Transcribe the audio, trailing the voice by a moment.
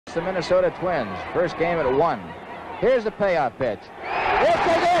The Minnesota Twins. First game at 1. Here's the payoff pitch. This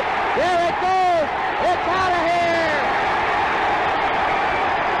is it. There it goes. It's out of here.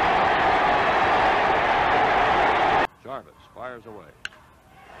 Jarvis fires away.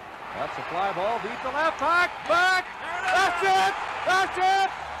 That's a fly ball deep to left. Back. That's it. That's it.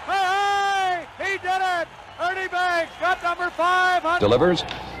 Hey, he did it. Ernie Banks got number 500. Delivers.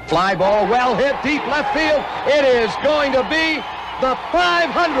 Fly ball well hit deep left field. It is going to be the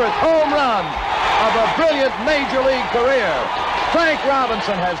 500th home run of a brilliant major league career. Frank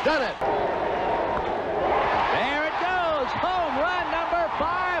Robinson has done it. There it goes. Home run number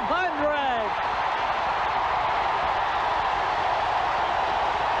 500.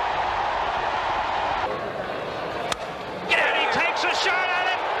 And he takes a shot at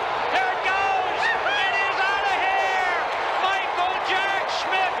it. There it goes. It is out of here. Michael Jack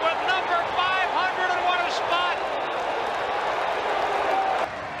Schmidt with number 500, and what a spot.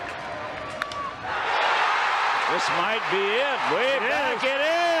 This might be it. Way back it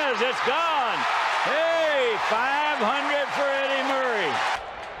is. It's gone. Hey, 500 for Eddie Murray.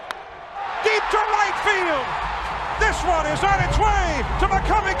 Deep to right field. This one is on its way to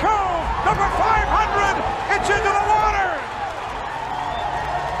McCovey Cove. Number 500. It's into the water.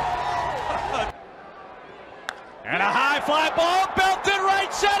 And a high fly ball belted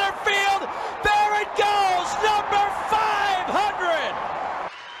right center field. There it goes. Number 500.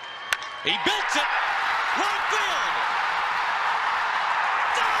 He built it. Right field.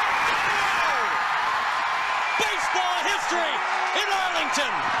 Baseball history in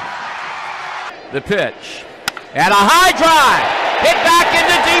Arlington. The pitch. And a high drive. Hit back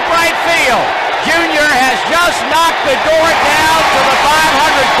into deep right field. Junior has just knocked the door down to the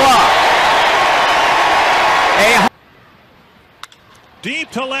 500 club.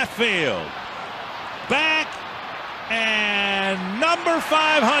 Deep to left field. Back. And number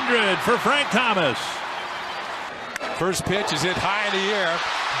 500 for Frank Thomas. First pitch is hit high in the air,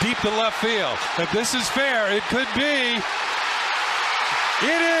 deep to left field. If this is fair, it could be.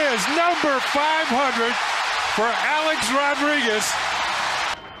 It is number 500 for Alex Rodriguez.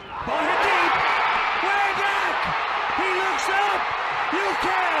 Ball hit deep. Way back. He looks up. You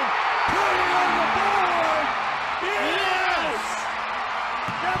can put it on the board. Yes.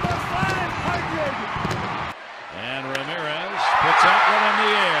 Number 500. And Ramirez puts that one in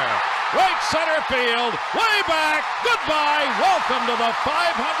the air. Right center field, way back, goodbye, welcome to the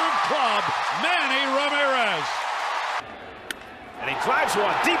 500 club, Manny Ramirez. And he drives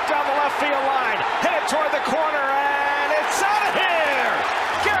one deep down the left field line. Hit it toward the corner, and it's out of here.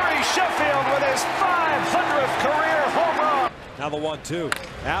 Gary Sheffield with his 500th career home run. Now the 1-2.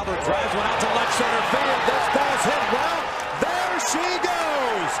 Albert drives one out to left center field. This ball's hit well. There she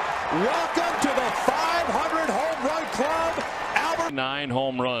goes. Welcome to the 500 home run club. 9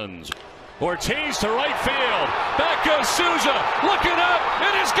 home runs. Ortiz to right field. Back goes Souza. Looking up.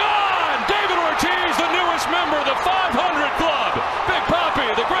 It is gone.